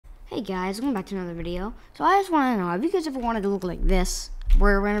Hey guys, welcome back to another video. So I just want to know, have you guys ever wanted to look like this?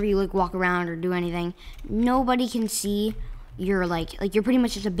 Where whenever you like walk around or do anything, nobody can see your like you're pretty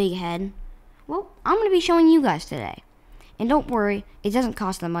much just a big head? Well, I'm going to be showing you guys today. And don't worry, it doesn't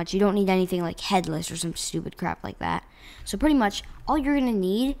cost that much. You don't need anything like headless or some stupid crap like that. So pretty much all you're going to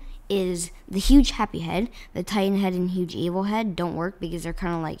need is the huge happy head. The Titan head and huge evil head don't work because they're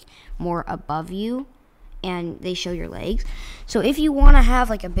kind of like more above you and they show your legs. So if you want to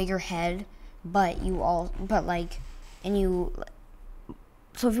have like a bigger head, so if you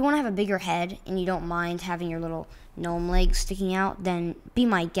want to have a bigger head and you don't mind having your little gnome legs sticking out, then be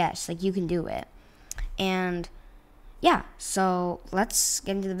my guest. Like, you can do it. And yeah, so let's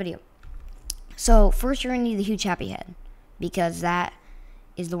get into the video. So first you're gonna need the huge happy head because that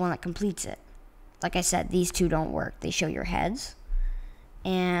is the one that completes it. Like I said, these two don't work. They show your heads.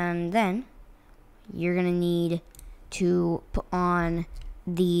 And then you're gonna need to put on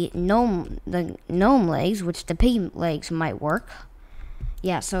the gnome legs, which the piggy legs might work.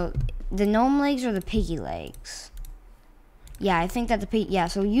 Yeah, so the gnome legs or the piggy legs. Yeah, I think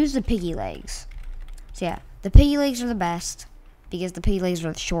that so use the piggy legs. So yeah, the piggy legs are the best because the piggy legs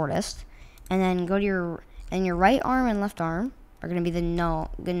are the shortest. And then go to your right arm and left arm are gonna be the gnome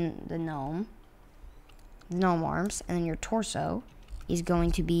arms, and then your torso is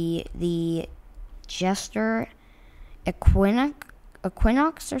going to be the Jester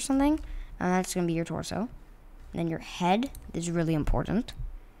Equinox or something, and that's going to be your torso. And then your head, this is really important,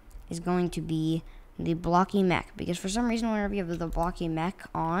 is going to be the blocky mech, because for some reason whenever you have the blocky mech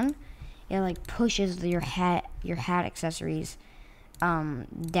on, it like pushes your hat accessories down,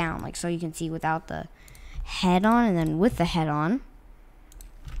 like so you can see without the head on, and then with the head on,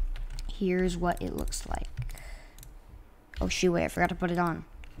 here's what it looks like. Oh shoot, wait, I forgot to put it on.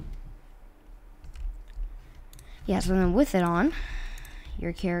 Yeah, so then with it on,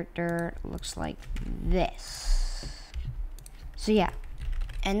 your character looks like this. So yeah,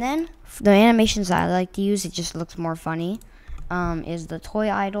 and then the animations that I like to use, it just looks more funny, is the toy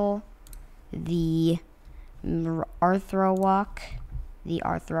idol, the Arthro walk, the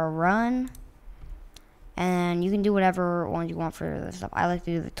Arthro run, and you can do whatever ones you want for this stuff. I like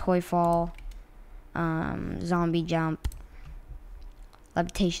to do the toy fall, zombie jump,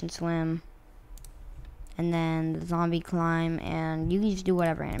 levitation swim, and then the zombie climb, and you can just do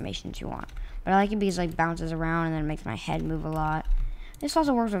whatever animations you want. But I like it because it like bounces around and then it makes my head move a lot. This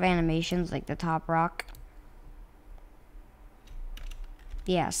also works with animations like the top rock.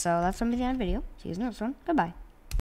 Yeah, so that's gonna be the end of the video. See you in the next one. Goodbye.